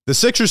The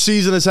Sixers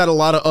season has had a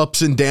lot of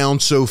ups and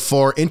downs so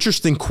far,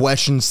 interesting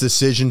questions,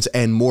 decisions,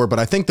 and more, but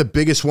I think the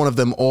biggest one of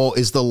them all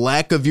is the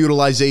lack of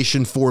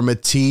utilization for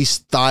Matisse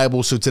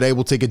Thybulle. So today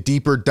we'll take a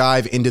deeper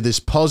dive into this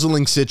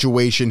puzzling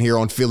situation here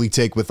on Philly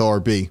Take with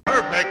RB.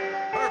 Perfect.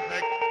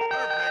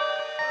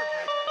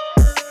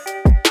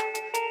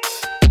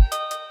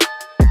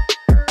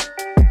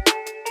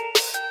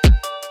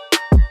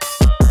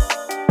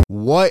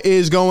 What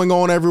is going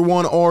on,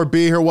 everyone? RB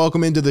here.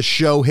 Welcome into the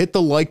show. Hit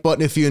the like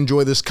button if you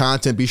enjoy this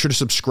content. Be sure to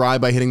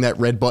subscribe by hitting that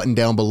red button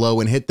down below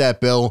and hit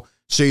that bell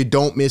so you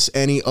don't miss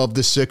any of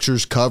the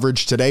Sixers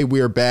coverage. Today we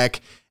are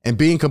back, and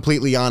being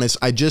completely honest,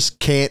 I just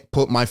can't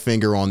put my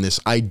finger on this.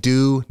 I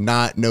do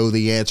not know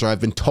the answer.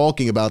 I've been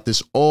talking about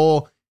this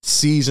all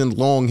season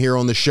long here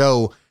on the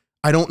show.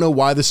 I don't know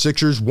why the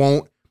Sixers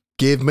won't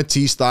give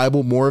Matisse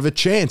Thybulle more of a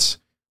chance.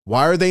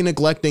 Why are they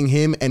neglecting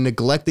him and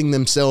neglecting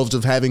themselves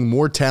of having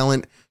more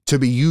talent to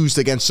be used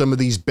against some of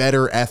these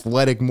better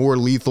athletic, more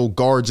lethal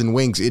guards and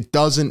wings? It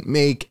doesn't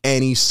make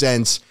any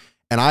sense.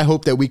 And I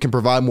hope that we can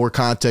provide more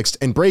context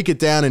and break it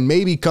down and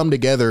maybe come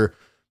together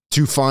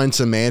to find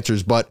some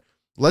answers. But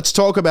let's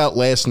talk about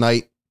last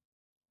night.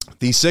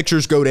 The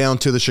Sixers go down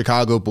to the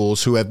Chicago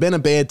Bulls, who have been a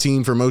bad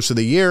team for most of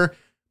the year,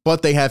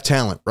 but they have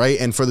talent, right?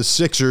 And for the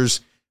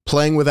Sixers,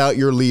 playing without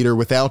your leader,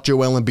 without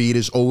Joel Embiid,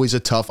 is always a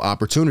tough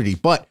opportunity.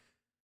 But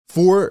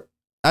for,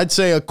 I'd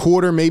say, a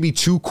quarter, maybe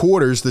 2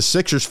 quarters, the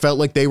Sixers felt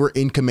like they were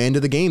in command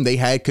of the game. They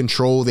had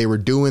control. They were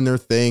doing their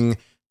thing.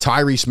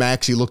 Tyrese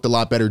Maxey looked a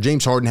lot better.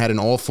 James Harden had an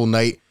awful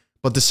night,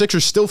 but the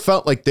Sixers still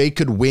felt like they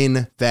could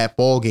win that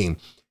ball game.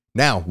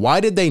 Now, why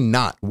did they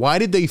not? Why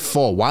did they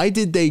fall? Why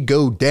did they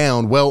go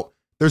down? Well,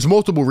 there's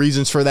multiple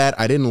reasons for that.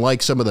 I didn't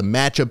like some of the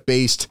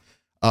matchup-based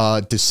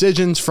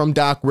decisions from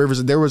Doc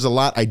Rivers. There was a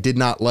lot I did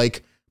not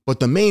like, but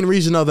the main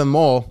reason of them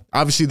all,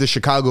 obviously the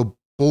Chicago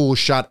Bulls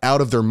shot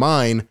out of their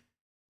mind,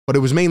 but it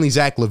was mainly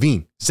Zach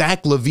LaVine.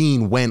 Zach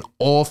LaVine went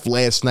off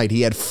last night.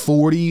 He had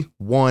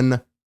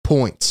 41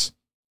 points.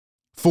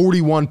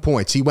 41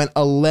 points. He went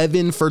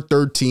 11 for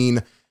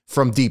 13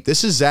 from deep.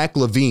 This is Zach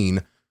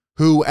LaVine,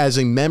 who, as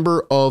a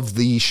member of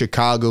the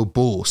Chicago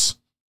Bulls,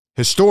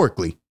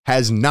 historically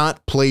has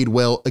not played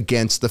well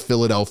against the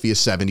Philadelphia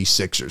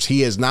 76ers.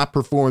 He has not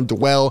performed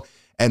well.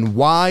 And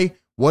why?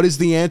 What is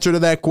the answer to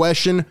that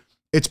question?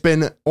 It's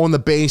been on the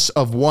base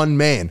of one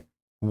man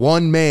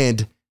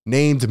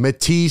named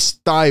Matisse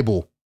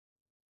Thybulle.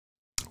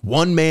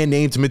 One man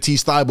named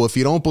Matisse Thybulle. If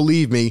you don't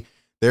believe me,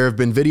 there have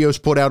been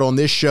videos put out on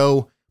this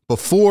show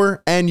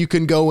before, and you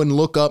can go and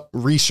look up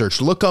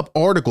research, look up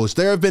articles.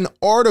 There have been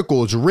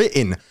articles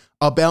written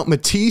about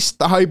Matisse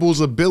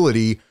Thybulle's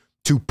ability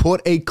to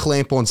put a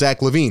clamp on Zach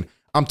LaVine.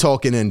 I'm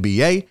talking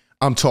NBA.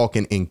 I'm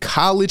talking in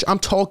college. I'm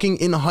talking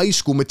in high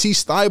school.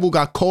 Matisse Thybulle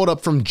got called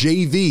up from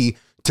JV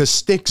to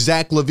stick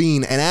Zach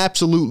LaVine and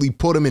absolutely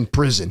put him in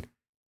prison.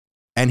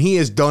 And he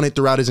has done it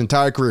throughout his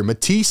entire career.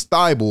 Matisse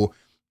Thybulle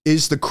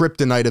is the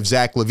kryptonite of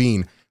Zach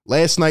LaVine.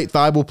 Last night,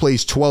 Thybulle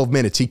plays 12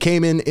 minutes. He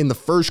came in the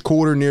first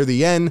quarter near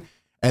the end,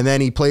 and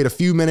then he played a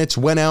few minutes,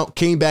 went out,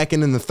 came back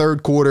in the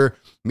third quarter.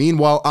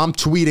 Meanwhile, I'm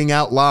tweeting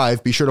out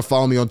live. Be sure to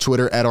follow me on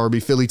Twitter at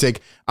RBPhillyTake.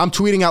 I'm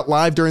tweeting out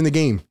live during the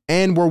game,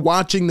 and we're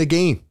watching the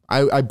game.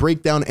 I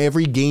break down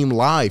every game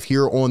live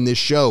here on this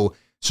show,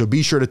 so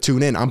be sure to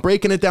tune in. I'm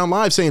breaking it down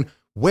live saying,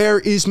 where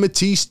is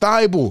Matisse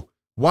Thybulle?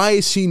 Why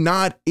is he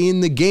not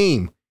in the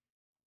game?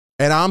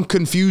 And I'm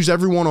confused.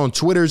 Everyone on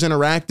Twitter is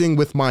interacting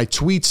with my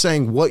tweets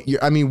saying,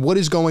 what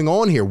is going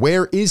on here?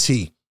 Where is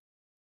he?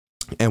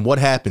 And what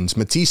happens?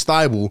 Matisse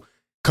Thybulle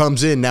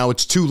comes in. Now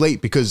it's too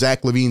late because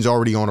Zach LaVine's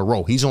already on a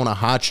roll. He's on a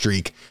hot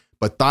streak.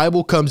 But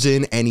Thybulle comes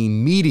in and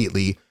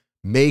immediately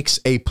makes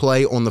a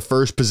play on the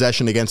first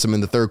possession against him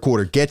in the third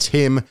quarter. Gets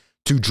him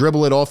to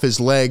dribble it off his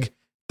leg.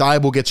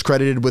 Thybulle gets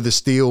credited with a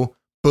steal.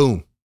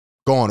 Boom.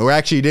 Gone. Or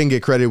actually, he didn't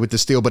get credited with the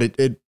steal, but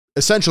it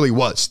essentially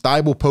was.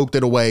 Thybulle poked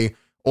it away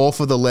off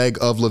of the leg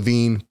of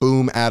LaVine.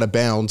 Boom, out of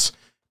bounds.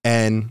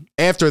 And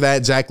after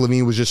that, Zach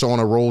LaVine was just on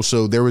a roll,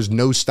 so there was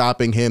no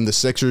stopping him. The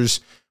Sixers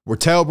were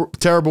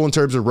terrible in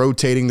terms of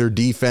rotating their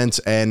defense,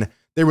 and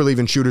they were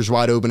leaving shooters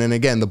wide open. And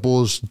again, the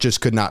Bulls just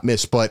could not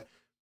miss. But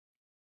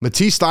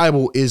Matisse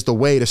Thybulle is the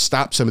way to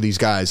stop some of these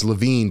guys,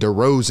 LaVine,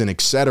 DeRozan,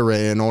 etc.,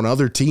 and on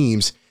other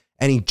teams,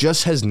 and he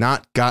just has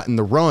not gotten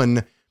the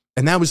run.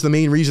 And that was the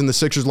main reason the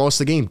Sixers lost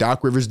the game.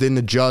 Doc Rivers didn't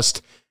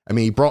adjust. I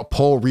mean, he brought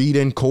Paul Reed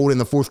in cold in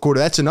the fourth quarter.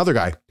 That's another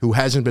guy who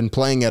hasn't been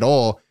playing at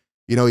all.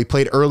 You know, he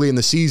played early in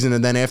the season,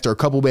 and then after a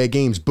couple bad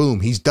games, boom,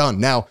 he's done.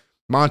 Now,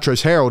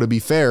 Montrezl Harrell, to be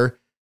fair,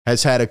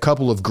 has had a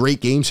couple of great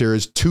games here,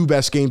 his 2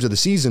 best games of the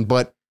season,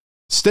 but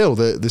still,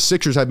 the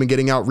Sixers have been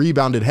getting out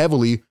rebounded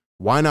heavily.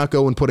 Why not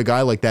go and put a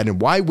guy like that in?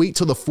 Why wait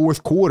till the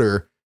fourth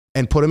quarter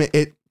and put him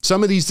in?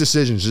 Some of these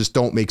decisions just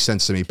don't make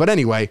sense to me. But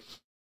anyway,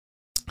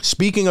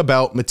 speaking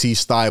about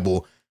Matisse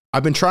Thybulle,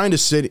 I've been trying to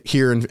sit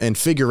here and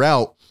figure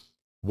out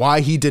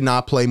why he did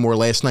not play more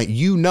last night.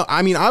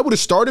 I would have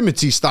started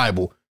Matisse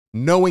Thybulle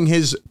knowing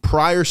his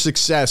prior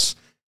success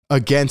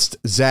against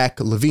Zach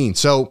LaVine.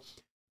 So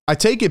I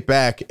take it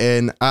back,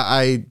 and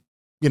I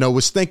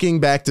was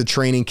thinking back to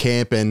training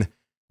camp and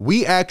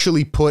we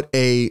actually put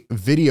a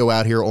video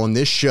out here on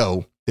this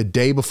show the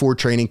day before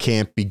training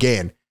camp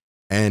began.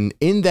 And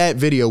in that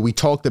video, we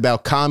talked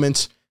about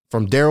comments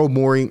from Daryl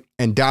Morey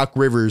and Doc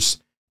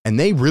Rivers, and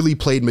they really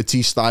played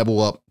Matisse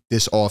Thybulle up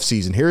this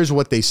offseason. Here's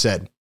what they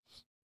said.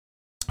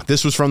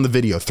 This was from the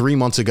video 3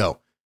 months ago.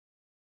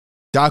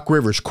 Doc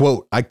Rivers,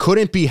 quote, "I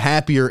couldn't be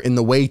happier in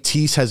the way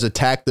Tease has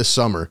attacked this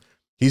summer.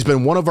 He's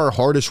been one of our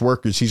hardest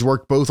workers. He's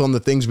worked both on the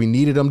things we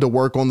needed him to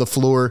work on the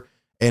floor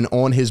and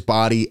on his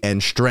body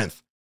and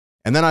strength."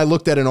 And then I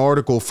looked at an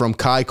article from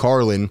Kai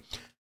Carlin,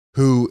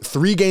 who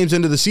 3 games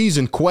into the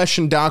season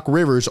questioned Doc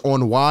Rivers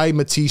on why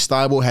Matisse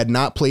Thybulle had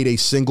not played a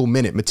single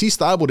minute. Matisse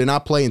Thybulle did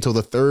not play until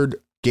the 3rd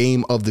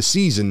game of the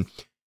season.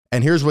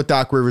 And here's what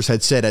Doc Rivers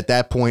had said at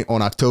that point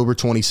on October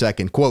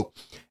 22nd, quote,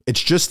 "It's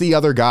just the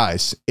other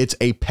guys. It's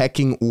a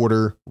pecking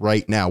order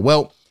right now."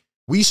 Well,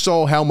 we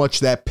saw how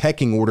much that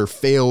pecking order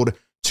failed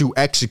to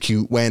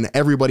execute when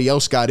everybody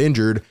else got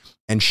injured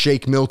and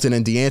Shake Milton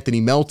and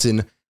DeAnthony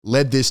Melton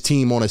led this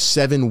team on a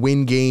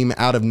 7-win game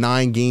out of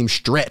 9-game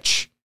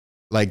stretch.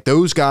 Like,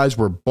 those guys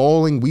were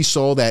balling. We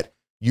saw that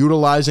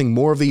utilizing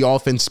more of the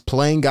offense,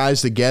 playing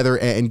guys together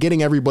and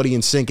getting everybody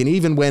in sync. And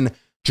even when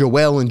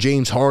Joel and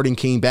James Harden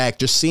came back,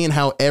 just seeing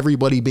how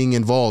everybody being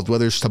involved,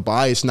 whether it's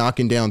Tobias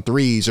knocking down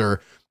threes or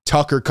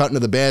Tucker cutting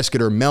to the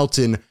basket or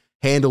Melton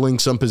handling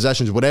some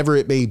possessions, whatever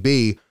it may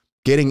be,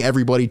 getting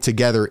everybody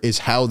together is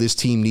how this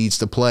team needs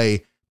to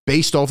play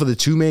based off of the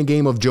 2-man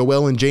game of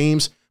Joel and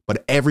James,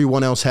 but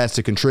everyone else has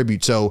to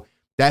contribute. So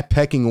that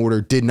pecking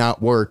order did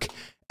not work,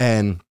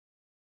 and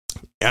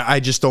I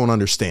just don't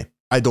understand.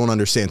 I don't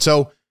understand.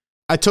 So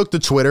I took to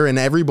Twitter, and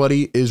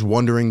everybody is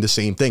wondering the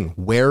same thing.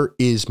 Where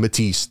is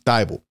Matisse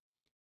Thybulle?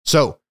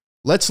 So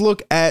let's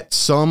look at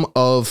some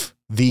of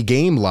the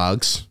game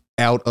logs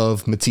out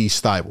of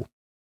Matisse Thybulle.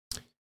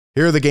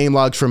 Here are the game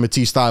logs from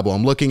Matisse Thybulle.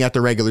 I'm looking at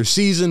the regular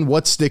season.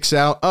 What sticks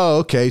out? Oh,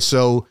 okay.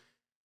 So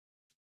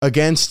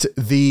against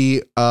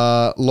the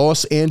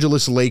Los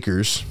Angeles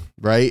Lakers,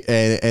 right,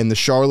 and the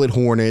Charlotte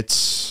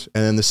Hornets,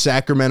 and then the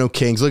Sacramento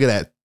Kings. Look at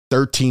that.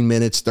 13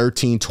 minutes,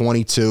 13,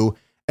 22.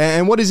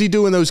 And what does he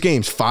do in those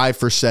games? 5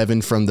 for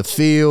 7 from the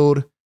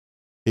field.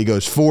 He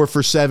goes 4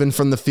 for 7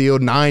 from the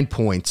field, 9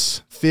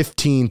 points,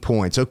 15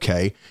 points.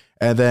 Okay.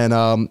 And then,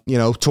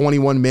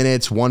 21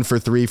 minutes, 1 for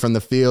 3 from the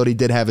field. He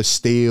did have a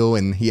steal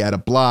and he had a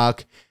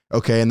block.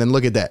 Okay. And then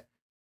look at that.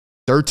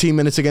 13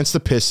 minutes against the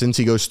Pistons.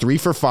 He goes 3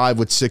 for 5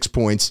 with 6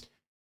 points.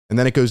 And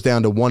then it goes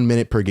down to 1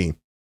 minute per game.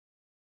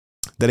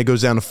 Then it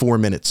goes down to 4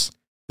 minutes.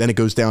 Then it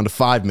goes down to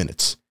 5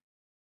 minutes.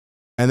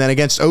 And then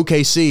against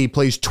OKC, he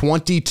plays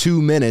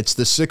 22 minutes.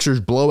 The Sixers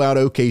blow out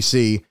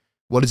OKC.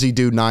 What does he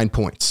do? 9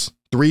 points.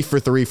 3 for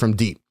 3 from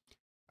deep.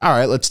 All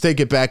right, let's take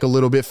it back a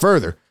little bit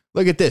further.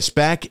 Look at this.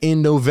 Back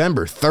in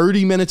November,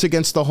 30 minutes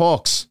against the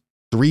Hawks.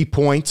 3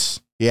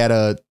 points. He had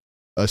a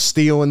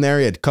steal in there.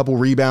 He had a couple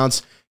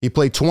rebounds. He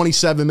played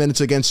 27 minutes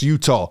against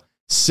Utah.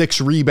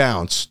 6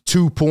 rebounds,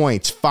 2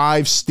 points,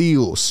 5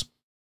 steals.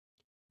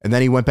 And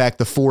then he went back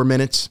to 4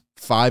 minutes,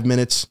 5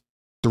 minutes,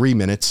 3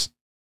 minutes,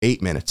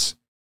 8 minutes.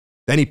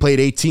 Then he played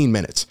 18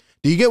 minutes.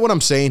 Do you get what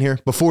I'm saying here?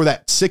 Before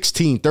that,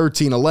 16,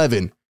 13,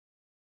 11.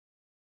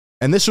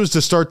 And this was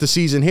to start the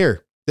season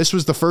here. This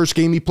was the first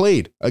game he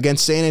played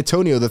against San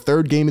Antonio, the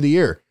 3rd game of the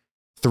year.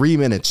 3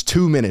 minutes,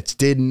 2 minutes,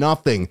 did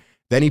nothing.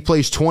 Then he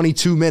plays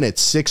 22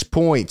 minutes, 6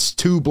 points,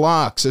 2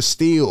 blocks, a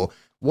steal.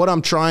 What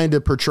I'm trying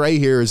to portray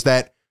here is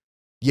that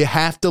you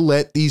have to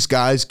let these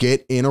guys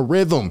get in a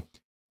rhythm.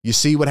 You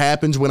see what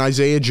happens when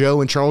Isaiah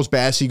Joe and Charles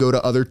Bassey go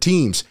to other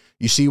teams.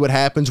 You see what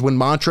happens when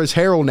Montrezl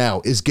Harrell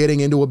now is getting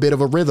into a bit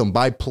of a rhythm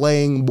by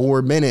playing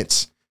more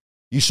minutes.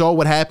 You saw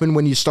what happened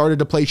when you started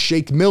to play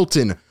Shake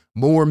Milton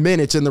more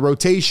minutes in the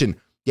rotation.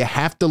 You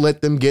have to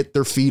let them get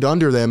their feet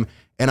under them,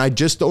 and I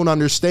just don't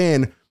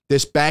understand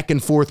this back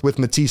and forth with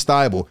Matisse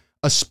Thybulle,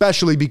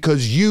 especially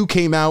because you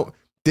came out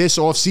this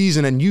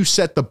offseason and you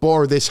set the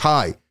bar this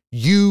high.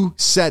 You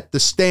set the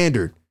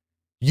standard.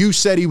 You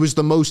said he was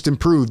the most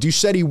improved. You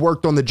said he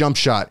worked on the jump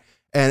shot,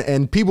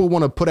 and people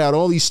want to put out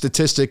all these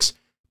statistics.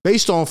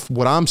 Based off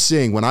what I'm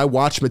seeing when I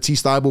watch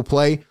Matisse Thybulle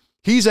play,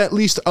 he's at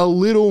least a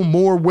little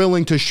more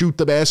willing to shoot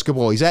the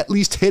basketball. He's at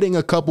least hitting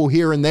a couple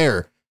here and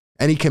there,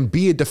 and he can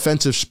be a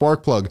defensive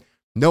spark plug.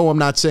 No, I'm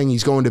not saying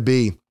he's going to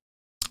be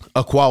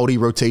a quality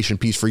rotation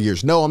piece for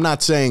years. No, I'm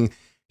not saying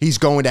he's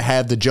going to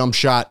have the jump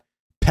shot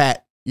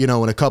pat, in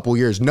a couple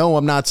years. No,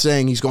 I'm not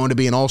saying he's going to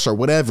be an all-star,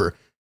 whatever.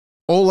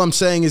 All I'm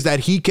saying is that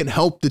he can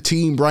help the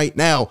team right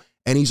now,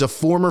 and he's a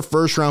former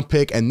first-round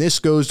pick, and this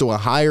goes to a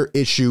higher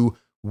issue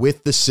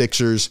with the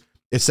Sixers.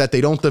 It's that they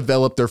don't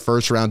develop their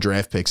first-round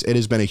draft picks. It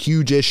has been a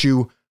huge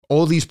issue.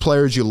 All these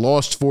players you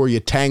lost for, you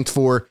tanked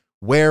for,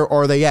 where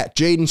are they at?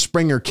 Jaden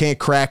Springer can't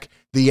crack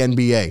the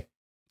NBA.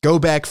 Go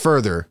back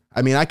further.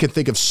 I mean, I can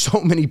think of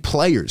so many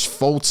players.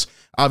 Fultz,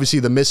 obviously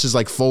the misses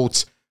like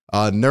Fultz,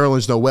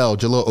 Nerlens Noel,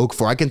 Jahlil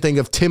Okafor. I can think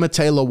of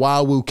Timothé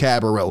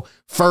Luwawu-Cabarrot,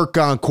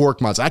 Furkan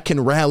Korkmaz. I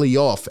can rally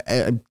off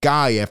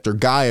guy after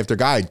guy after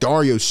guy.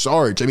 Dario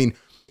Saric. I mean,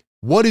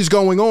 what is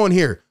going on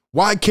here?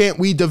 Why can't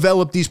we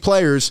develop these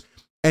players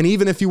And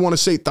even if you want to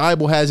say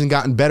Thibault hasn't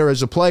gotten better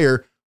as a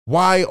player,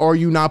 why are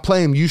you not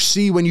playing him? You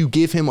see, when you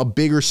give him a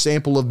bigger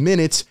sample of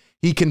minutes,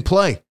 he can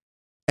play.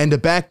 And to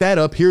back that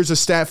up, here's a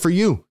stat for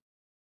you.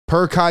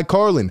 Per Kai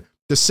Carlin,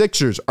 the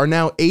Sixers are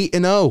now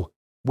 8-0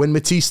 when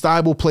Matisse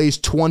Thybulle plays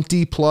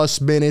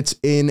 20-plus minutes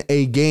in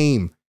a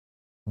game.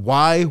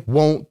 Why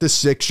won't the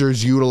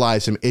Sixers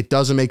utilize him? It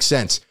doesn't make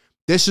sense.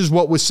 This is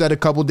what was said a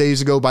couple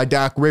days ago by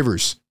Doc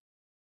Rivers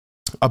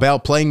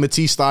about playing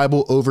Matisse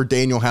Thybulle over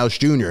Daniel House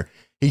Jr.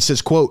 He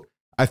says, quote,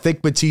 "I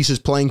think Matisse is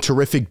playing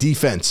terrific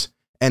defense,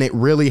 and it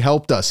really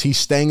helped us. He's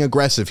staying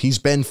aggressive. He's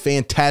been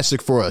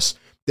fantastic for us."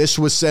 This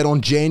was said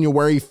on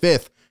January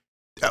 5th.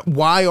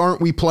 Why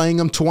aren't we playing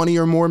him 20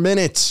 or more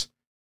minutes?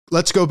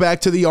 Let's go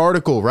back to the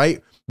article,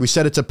 right? We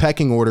said it's a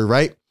pecking order,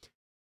 right?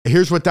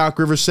 Here's what Doc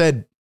Rivers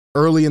said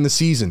early in the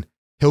season.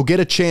 He'll get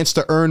a chance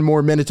to earn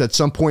more minutes at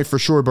some point for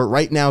sure, but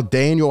right now,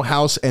 Daniel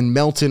House and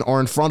Melton are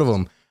in front of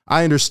him.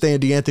 I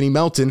understand DeAnthony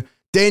Melton.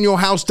 Daniel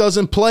House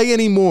doesn't play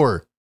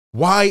anymore.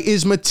 Why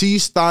is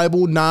Matisse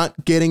Thybulle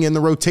not getting in the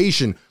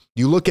rotation?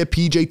 You look at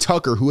PJ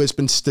Tucker, who has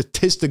been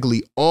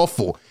statistically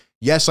awful.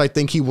 Yes, I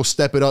think he will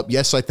step it up.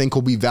 Yes, I think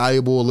he'll be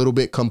valuable a little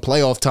bit come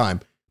playoff time.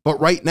 But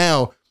right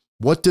now,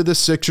 what do the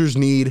Sixers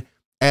need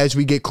as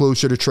we get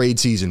closer to trade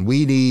season?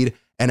 We need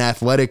an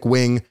athletic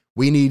wing.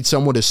 We need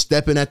someone to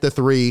step in at the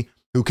three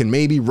who can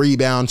maybe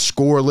rebound,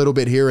 score a little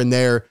bit here and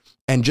there,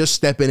 and just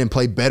step in and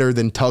play better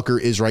than Tucker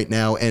is right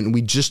now. And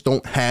we just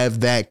don't have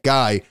that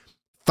guy.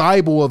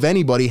 Thybulle, of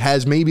anybody,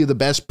 has maybe the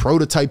best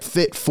prototype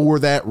fit for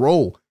that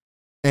role.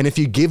 And if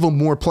you give him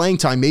more playing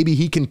time, maybe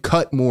he can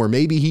cut more.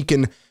 Maybe he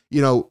can,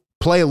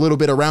 play a little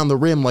bit around the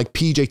rim like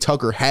PJ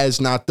Tucker has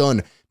not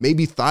done.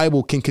 Maybe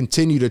Thybulle can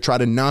continue to try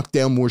to knock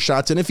down more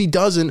shots. And if he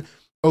doesn't,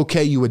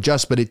 okay, you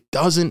adjust. But it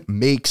doesn't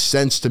make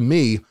sense to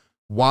me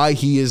why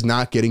he is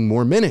not getting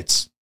more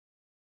minutes.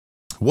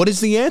 What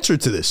is the answer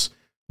to this?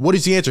 What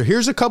is the answer?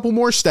 Here's a couple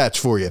more stats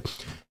for you.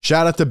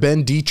 Shout out to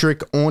Ben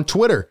Dietrich on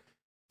Twitter.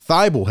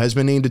 Thybulle has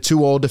been named to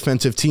 2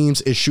 all-defensive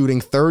teams, is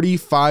shooting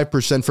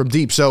 35% from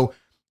deep. So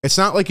it's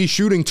not like he's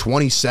shooting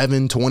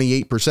 27,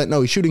 28%.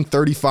 No, he's shooting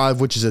 35,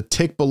 which is a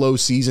tick below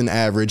season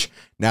average.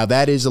 Now,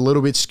 that is a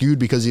little bit skewed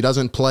because he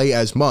doesn't play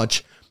as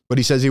much, but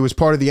he says he was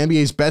part of the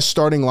NBA's best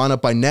starting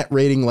lineup by net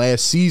rating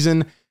last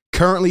season,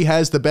 currently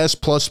has the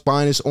best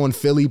plus-minus on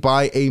Philly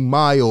by a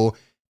mile,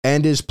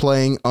 and is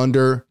playing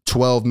under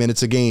 12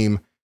 minutes a game.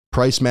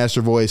 Price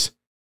Master Voice,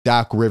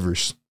 Doc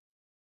Rivers.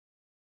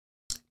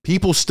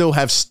 People still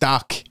have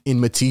stock in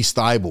Matisse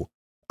Thybulle,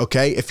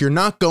 okay? If you're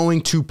not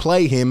going to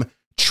play him,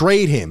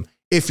 trade him.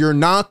 If you're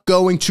not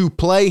going to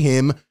play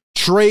him,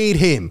 trade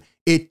him.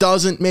 It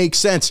doesn't make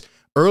sense.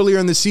 Earlier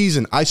in the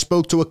season, I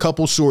spoke to a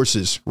couple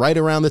sources right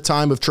around the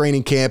time of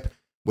training camp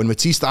when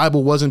Matisse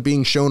Thybulle wasn't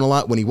being shown a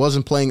lot, when he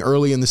wasn't playing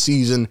early in the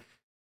season,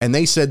 and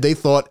they said they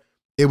thought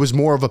it was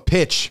more of a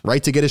pitch,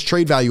 right, to get his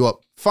trade value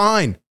up.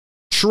 Fine.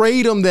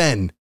 Trade him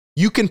then.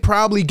 You can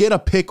probably get a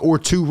pick or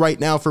two right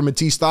now for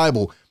Matisse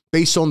Thybulle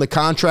based on the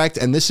contract,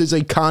 and this is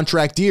a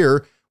contract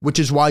year, which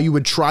is why you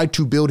would try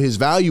to build his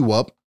value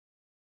up.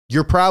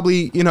 You're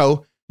probably,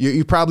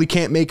 you probably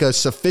can't make a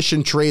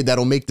sufficient trade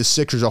that'll make the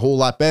Sixers a whole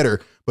lot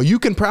better, but you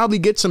can probably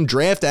get some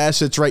draft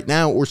assets right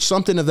now or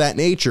something of that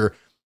nature.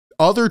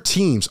 Other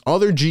teams,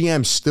 other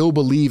GMs still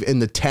believe in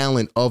the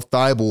talent of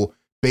Thybulle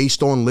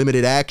based on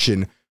limited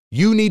action.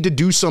 You need to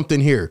do something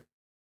here.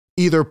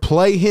 Either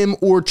play him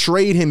or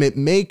trade him. It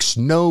makes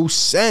no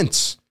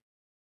sense.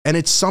 And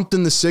it's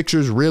something the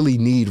Sixers really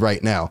need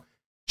right now.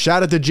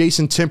 Shout out to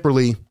Jason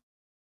Timperley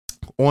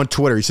on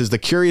Twitter. He says, the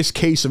curious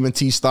case of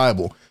Matisse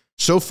Thybulle.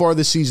 So far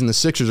this season, the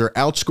Sixers are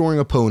outscoring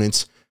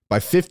opponents by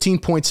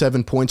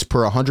 15.7 points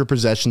per 100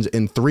 possessions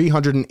in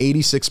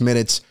 386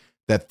 minutes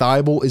that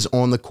Thybulle is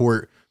on the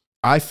court.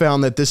 I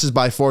found that this is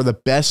by far the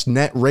best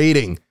net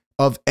rating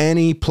of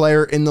any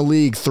player in the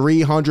league,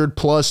 300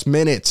 plus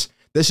minutes.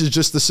 This is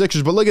just the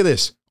Sixers, but look at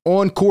this.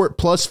 On court,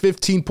 plus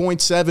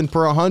 15.7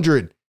 per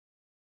 100.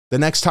 The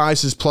next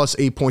highest is plus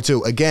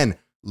 8.2. Again,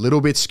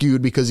 little bit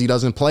skewed because he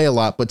doesn't play a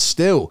lot, but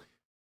still,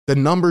 the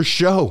numbers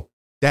show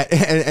that,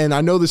 and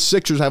I know the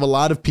Sixers have a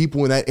lot of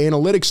people in that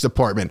analytics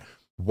department.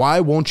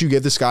 Why won't you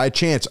give this guy a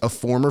chance? A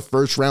former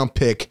first-round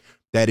pick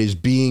that is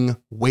being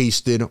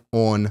wasted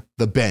on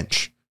the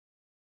bench.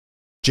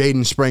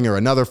 Jaden Springer,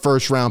 another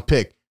first-round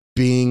pick,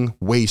 being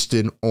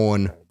wasted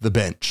on the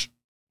bench.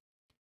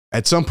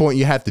 At some point,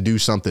 you have to do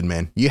something,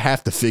 man. You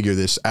have to figure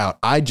this out.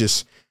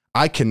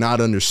 I cannot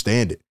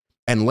understand it.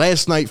 And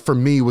last night for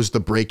me was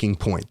the breaking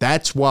point.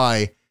 That's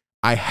why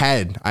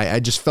I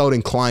just felt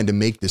inclined to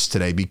make this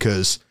today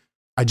because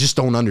I just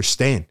don't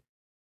understand.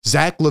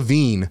 Zach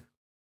LaVine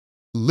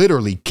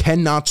literally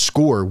cannot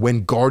score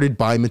when guarded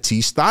by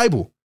Matisse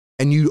Thybulle.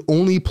 And you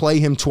only play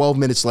him 12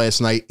 minutes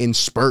last night in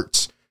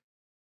spurts.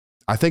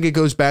 I think it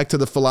goes back to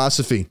the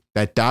philosophy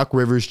that Doc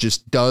Rivers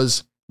just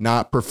does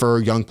not prefer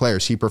young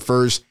players. He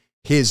prefers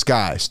his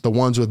guys, the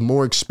ones with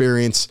more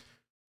experience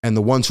and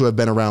the ones who have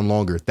been around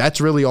longer. That's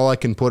really all I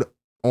can put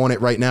on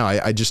it right now.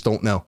 I just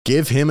don't know.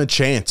 Give him a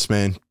chance,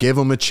 man. Give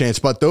him a chance.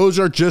 But those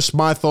are just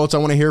my thoughts. I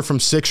want to hear from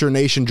Sixer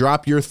Nation.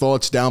 Drop your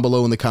thoughts down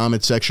below in the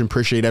comment section.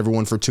 Appreciate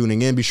everyone for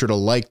tuning in. Be sure to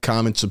like,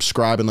 comment,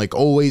 subscribe, and like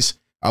always,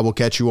 I will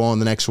catch you all in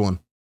the next one.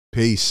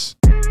 Peace.